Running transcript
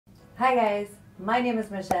Hi guys, my name is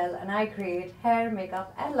Michelle and I create hair,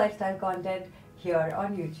 makeup and lifestyle content here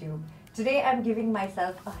on YouTube. Today I'm giving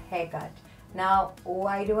myself a haircut. Now,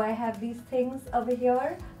 why do I have these things over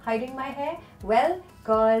here hiding my hair? Well,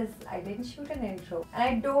 because I didn't shoot an intro and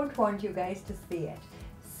I don't want you guys to see it.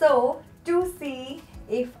 So, to see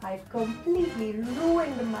if I've completely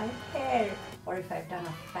ruined my hair or if I've done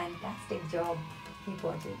a fantastic job, keep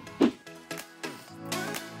watching.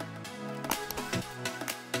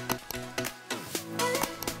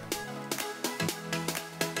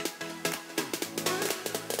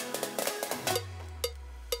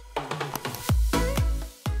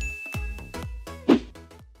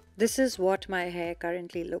 This is what my hair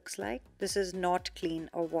currently looks like. This is not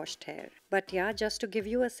clean or washed hair. But yeah, just to give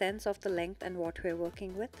you a sense of the length and what we're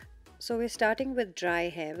working with. So we're starting with dry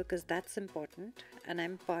hair because that's important, and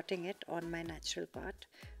I'm parting it on my natural part,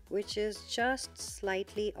 which is just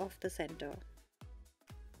slightly off the center.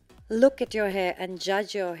 Look at your hair and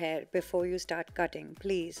judge your hair before you start cutting.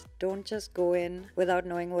 Please don't just go in without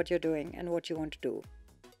knowing what you're doing and what you want to do.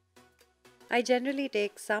 I generally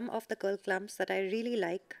take some of the curl clumps that I really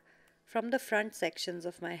like from the front sections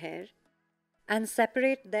of my hair and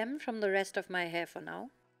separate them from the rest of my hair for now.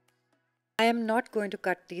 I am not going to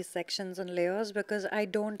cut these sections in layers because I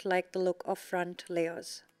don't like the look of front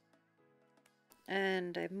layers.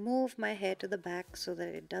 And I move my hair to the back so that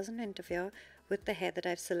it doesn't interfere with the hair that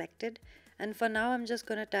I've selected. And for now I'm just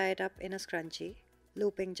going to tie it up in a scrunchie,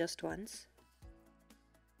 looping just once.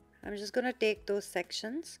 I'm just going to take those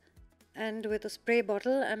sections and with a spray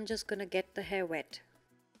bottle I'm just going to get the hair wet.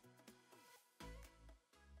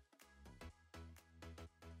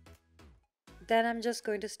 Then I'm just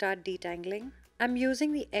going to start detangling. I'm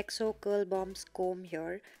using the XO Curl Bombs comb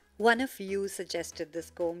here. One of you suggested this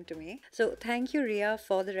comb to me. So thank you Ria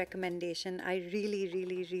for the recommendation. I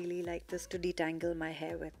really like this to detangle my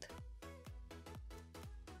hair with.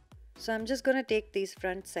 So I'm just going to take these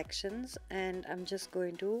front sections and I'm just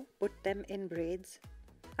going to put them in braids.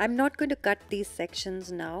 I'm not going to cut these sections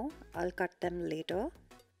now. I'll cut them later.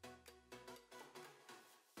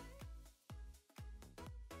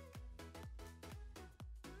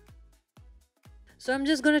 So I'm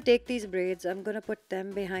just going to take these braids, I'm going to put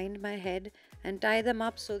them behind my head and tie them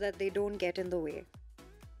up so that they don't get in the way.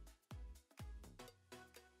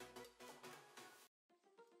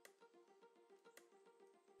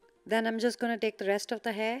 Then I'm just going to take the rest of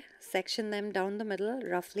the hair, section them down the middle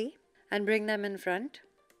roughly and bring them in front,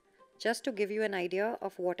 just to give you an idea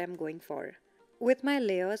of what I'm going for. With my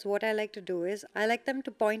layers, what I like to do is, I like them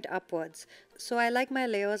to point upwards. So I like my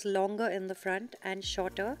layers longer in the front and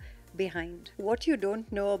shorter behind. What you don't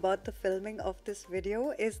know about the filming of this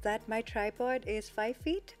video is that my tripod is 5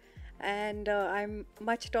 feet and I'm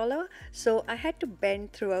much taller, so I had to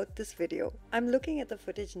bend throughout this video. I'm looking at the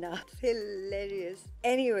footage now. It's hilarious.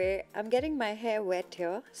 Anyway, I'm getting my hair wet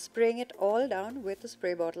here, spraying it all down with a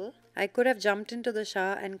spray bottle. I could have jumped into the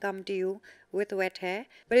shower and come to you with wet hair,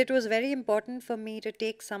 but it was very important for me to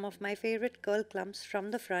take some of my favorite curl clumps from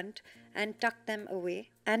the front and tuck them away.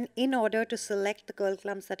 And in order to select the curl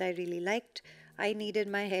clumps that I really liked, I needed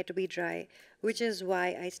my hair to be dry, which is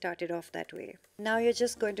why I started off that way. Now you're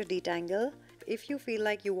just going to detangle. If you feel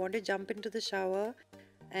like you want to jump into the shower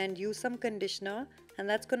and use some conditioner and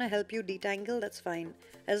that's going to help you detangle, that's fine,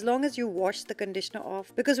 as long as you wash the conditioner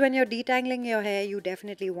off, because when you're detangling your hair you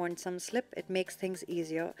definitely want some slip. It makes things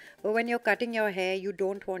easier, but when you're cutting your hair you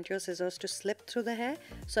don't want your scissors to slip through the hair,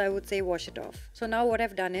 so I would say wash it off. So now what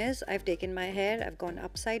I've done is I've taken my hair, I've gone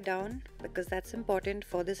upside down because that's important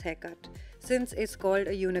for this haircut since it's called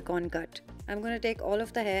a unicorn cut. I'm going to take all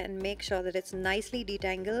of the hair and make sure that it's nicely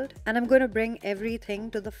detangled, and I'm going to bring everything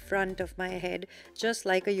to the front of my head just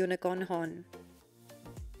like a unicorn horn.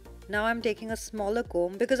 Now I'm taking a smaller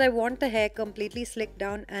comb because I want the hair completely slicked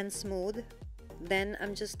down and smooth. Then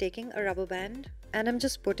I'm just taking a rubber band and I'm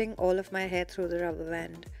just putting all of my hair through the rubber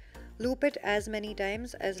band. Loop it as many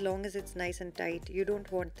times as long as it's nice and tight. You don't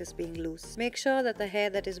want this being loose. Make sure that the hair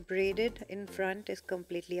that is braided in front is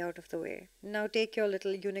completely out of the way. Now take your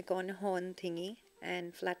little unicorn horn thingy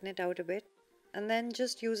and flatten it out a bit. And then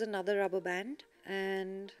just use another rubber band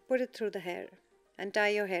and put it through the hair and tie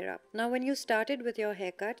your hair up. Now when you started with your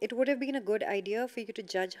haircut, it would have been a good idea for you to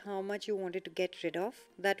judge how much you wanted to get rid of.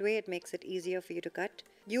 That way it makes it easier for you to cut.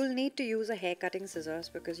 You'll need to use a hair cutting scissors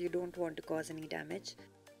because you don't want to cause any damage.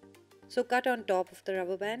 So cut on top of the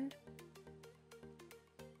rubber band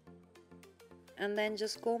and then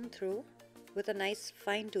just comb through with a nice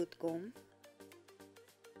fine tooth comb.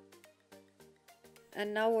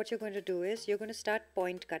 And now what you're going to do is you're going to start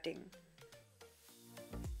point cutting.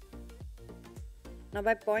 Now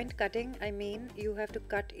by point cutting, I mean you have to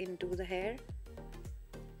cut into the hair.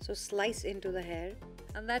 So slice into the hair,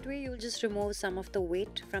 and that way you'll just remove some of the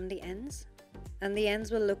weight from the ends, and the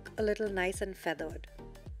ends will look a little nice and feathered,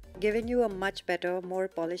 giving you a much better, more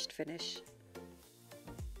polished finish.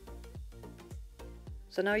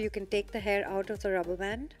 So now you can take the hair out of the rubber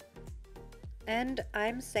band, and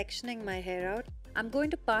I'm sectioning my hair out. I'm going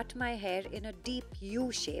to part my hair in a deep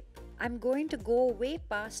U shape. I'm going to go way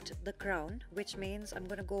past the crown, which means I'm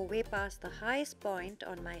going to go way past the highest point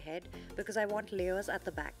on my head because I want layers at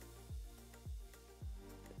the back.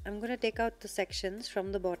 I'm going to take out the sections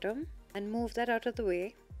from the bottom and move that out of the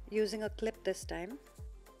way using a clip this time.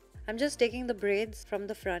 I'm just taking the braids from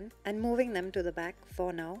the front and moving them to the back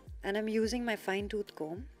for now, and I'm using my fine tooth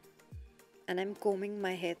comb and I'm combing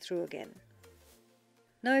my hair through again.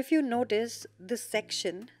 Now if you notice, this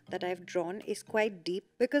section that I've drawn is quite deep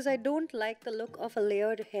because I don't like the look of a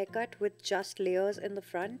layered haircut with just layers in the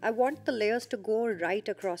front. I want the layers to go right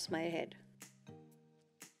across my head.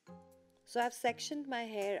 So I've sectioned my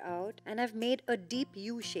hair out and I've made a deep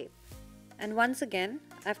U shape. And once again,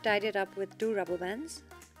 I've tied it up with 2 rubber bands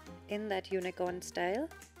in that unicorn style.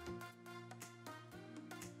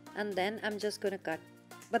 And then I'm just going to cut.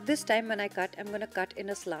 But this time when I cut, I'm going to cut in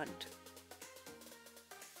a slant.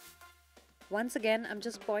 Once again, I'm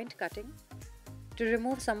just point cutting to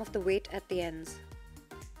remove some of the weight at the ends.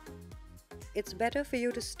 It's better for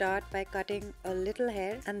you to start by cutting a little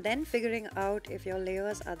hair and then figuring out if your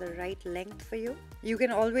layers are the right length for you. You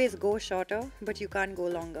can always go shorter, but you can't go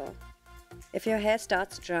longer. If your hair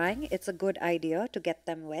starts drying, it's a good idea to get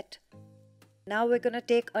them wet. Now we're going to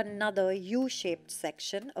take another U-shaped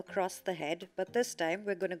section across the head, but this time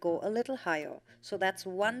we're going to go a little higher. So that's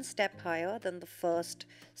 1 step higher than the first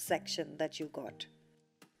section that you got.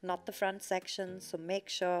 Not the front section, so make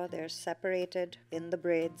sure they're separated in the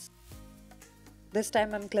braids. This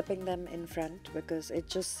time I'm clipping them in front because it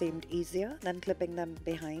just seemed easier than clipping them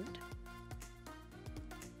behind.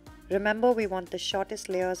 Remember, we want the shortest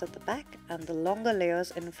layers at the back and the longer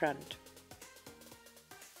layers in front.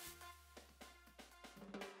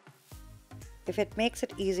 If it makes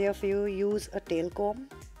it easier for you, use a tail comb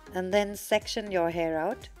and then section your hair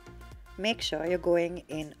out. Make sure you're going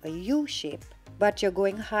in a U shape, but you're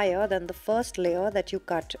going higher than the first layer that you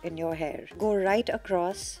cut in your hair. Go right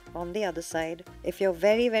across on the other side. If you're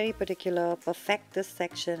very particular, perfect this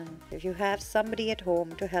section. If you have somebody at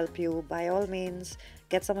home to help you, by all means,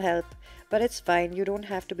 get some help. But it's fine, you don't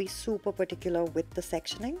have to be super particular with the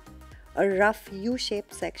sectioning. A rough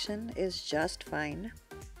U-shaped section is just fine.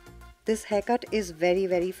 This haircut is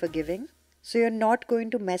very forgiving, so you're not going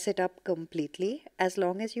to mess it up completely as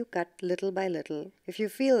long as you cut little by little. If you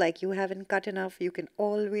feel like you haven't cut enough, you can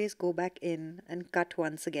always go back in and cut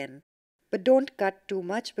once again. But don't cut too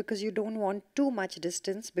much because you don't want too much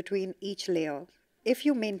distance between each layer. If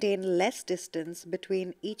you maintain less distance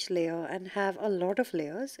between each layer and have a lot of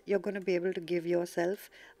layers, you're going to be able to give yourself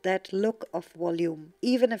that look of volume,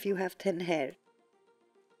 even if you have thin hair.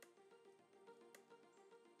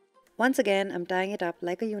 Once again, I'm tying it up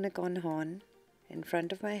like a unicorn horn in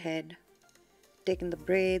front of my head, taking the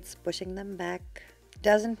braids, pushing them back.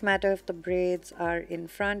 Doesn't matter if the braids are in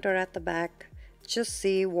front or at the back, just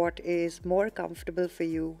see what is more comfortable for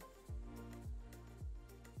you.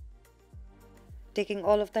 Taking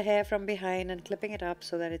all of the hair from behind and clipping it up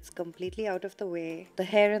so that it's completely out of the way. The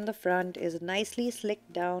hair in the front is nicely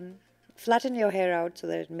slicked down. Flatten your hair out so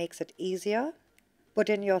that it makes it easier. Put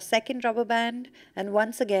in your second rubber band, and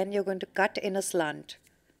once again you're going to cut in a slant.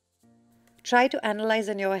 Try to analyze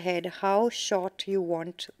in your head how short you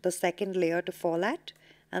want the second layer to fall at,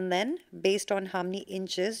 and then based on how many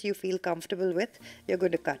inches you feel comfortable with, you're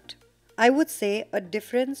going to cut. I would say a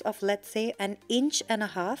difference of, let's say, 1.5 inches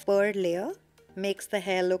per layer makes the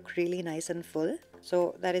hair look really nice and full.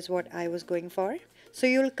 So that is what I was going for. So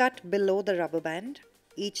you'll cut below the rubber band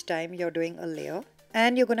each time you're doing a layer.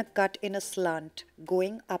 And you're going to cut in a slant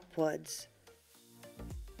going upwards.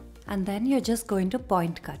 And then you're just going to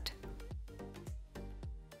point cut.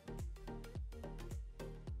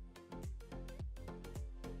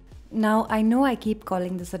 Now I know I keep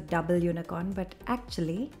calling this a double unicorn, but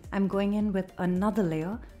actually I'm going in with another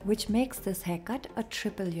layer which makes this haircut a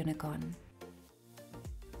triple unicorn.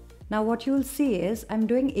 Now what you'll see is I'm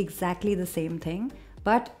doing exactly the same thing,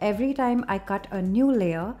 but every time I cut a new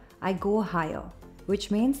layer, I go higher, which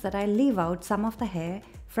means that I leave out some of the hair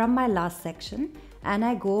from my last section and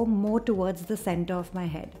I go more towards the center of my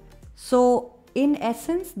head. So in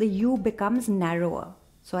essence, the U becomes narrower.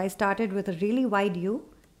 So I started with a really wide U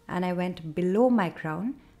and I went below my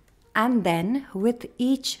crown, and then with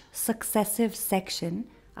each successive section,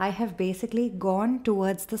 I have basically gone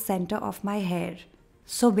towards the center of my hair.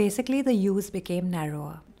 So basically the U's became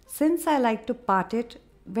narrower. Since I like to part it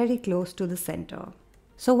very close to the center.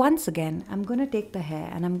 So once again, I'm going to take the hair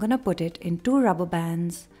and I'm going to put it in 2 rubber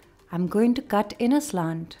bands. I'm going to cut in a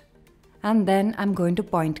slant and then I'm going to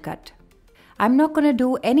point cut. I'm not going to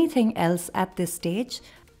do anything else at this stage.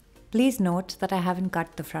 Please note that I haven't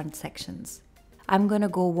cut the front sections. I'm going to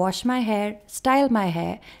go wash my hair, style my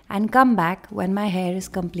hair and come back when my hair is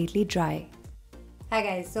completely dry. Hi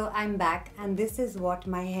guys, so I'm back and this is what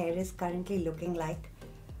my hair is currently looking like.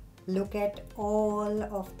 Look at all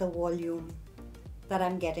of the volume that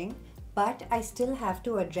I'm getting, but I still have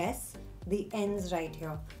to address the ends right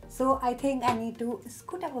here. So I think I need to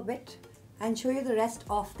scoot up a bit and show you the rest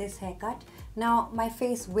of this haircut. Now my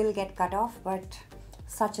face will get cut off, but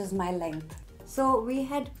such is my length. So we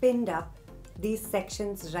had pinned up these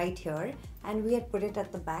sections right here and we had put it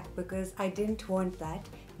at the back because I didn't want that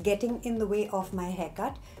getting in the way of my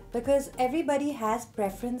haircut, because everybody has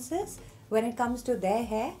preferences when it comes to their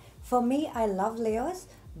hair. For me, I love layers,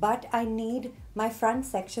 but I need my front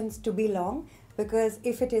sections to be long, because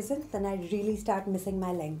if it isn't, then I really start missing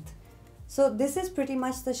my length. So this is pretty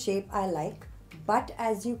much the shape I like, but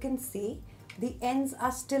as you can see, the ends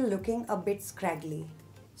are still looking a bit scraggly.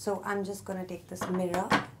 So I'm just gonna take this mirror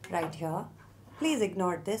right here. Please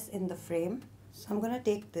ignore this in the frame. So I'm gonna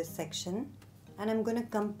take this section and I'm gonna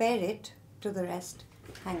compare it to the rest.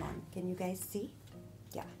 Hang on, can you guys see?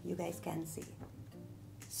 Yeah, you guys can see.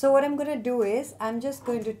 So what I'm going to do is I'm just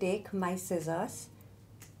going to take my scissors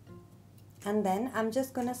and then I'm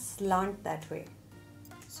just going to slant that way.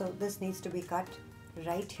 So this needs to be cut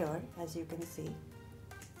right here, as you can see.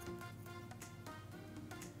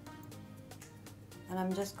 And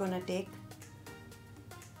I'm just going to take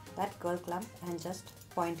that curl clump and just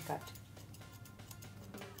point cut.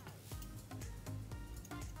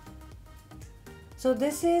 So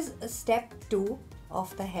this is step 2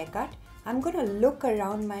 of the haircut. I'm going to look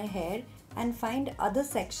around my hair and find other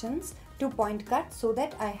sections to point cut so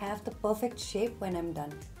that I have the perfect shape when I'm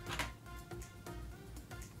done.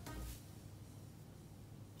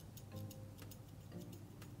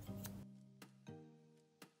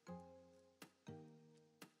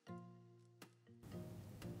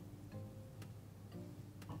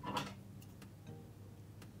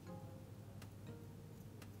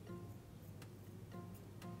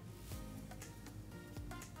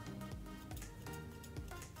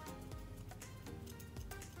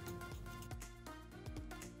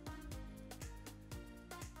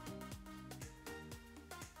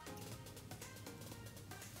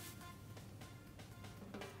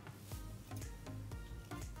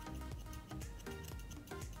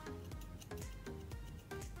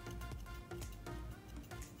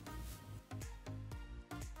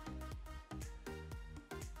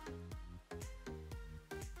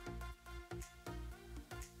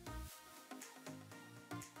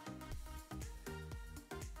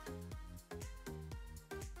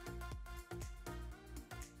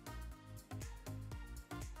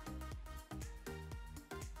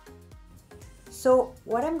 So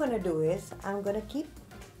what I'm going to do is I'm going to keep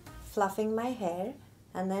fluffing my hair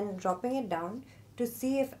and then dropping it down to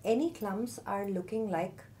see if any clumps are looking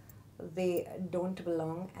like they don't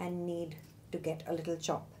belong and need to get a little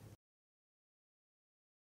chop.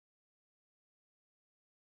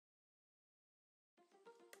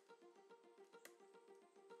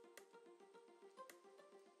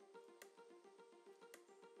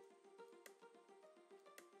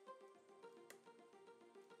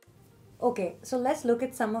 Okay, so let's look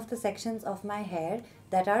at some of the sections of my hair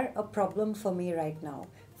that are a problem for me right now.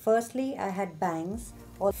 Firstly, I had bangs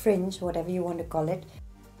or fringe, whatever you want to call it.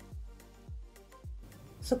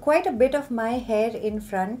 So quite a bit of my hair in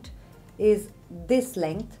front is this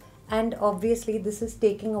length, and obviously this is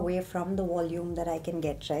taking away from the volume that I can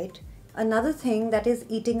get, right? Another thing that is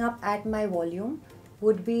eating up at my volume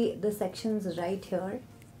would be the sections right here.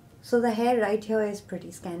 So the hair right here is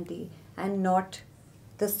pretty scanty and not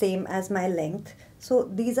the same as my length. So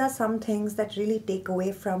these are some things that really take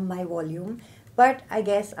away from my volume, but I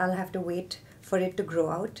guess I'll have to wait for it to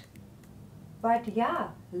grow out. But yeah,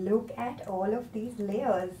 look at all of these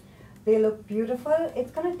layers. They look beautiful.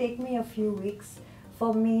 It's gonna take me a few weeks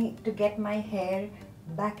for me to get my hair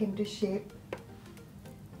back into shape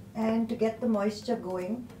and to get the moisture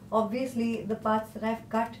going. Obviously, the parts that I've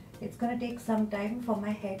cut, it's gonna take some time for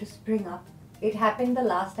my hair to spring up. It happened the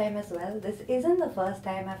last time as well. This isn't the first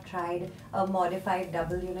time I've tried a modified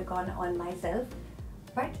double unicorn on myself,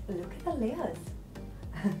 but look at the layers.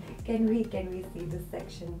 Can we see this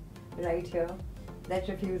section right here that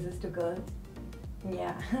refuses to curl?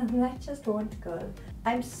 Yeah, that just won't curl.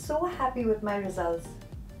 I'm so happy with my results.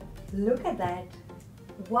 Look at that.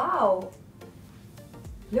 Wow.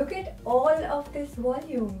 Look at all of this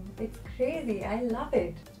volume. It's crazy. I love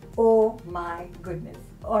it. Oh my goodness.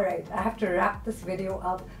 Alright, I have to wrap this video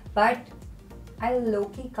up, but I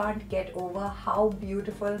low-key can't get over how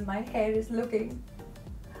beautiful my hair is looking.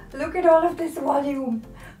 Look at all of this volume.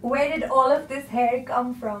 Where did all of this hair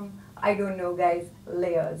come from? I don't know, guys.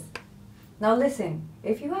 Layers. Now listen,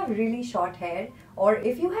 if you have really short hair or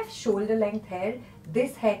if you have shoulder length hair,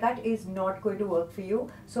 this haircut is not going to work for you,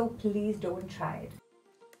 so please don't try it.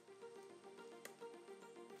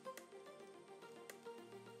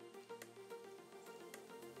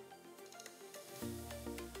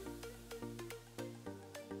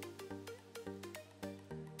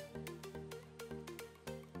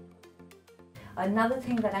 Another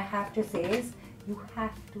thing that I have to say is you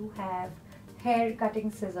have to have hair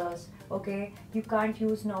cutting scissors, okay? You can't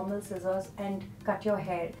use normal scissors and cut your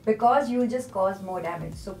hair because you'll just cause more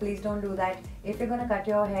damage. So please don't do that. If you're gonna cut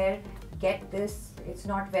your hair, get this. It's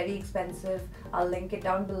not very expensive. I'll link it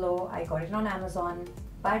down below. I got it on Amazon.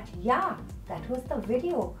 But yeah, that was the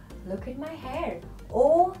video. Look at my hair.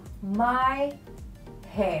 Oh my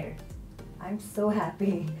hair. I'm so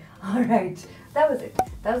happy. Alright, that was it.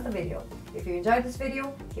 That was the video. If you enjoyed this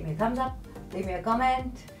video, give me a thumbs up, leave me a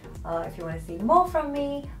comment. If you want to see more from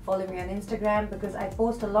me, follow me on Instagram because I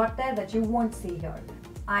post a lot there that you won't see here.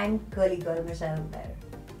 I'm Curly Girl Michelle there.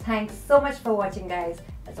 Thanks so much for watching, guys.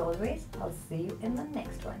 As always, I'll see you in the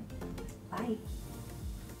next one. Bye.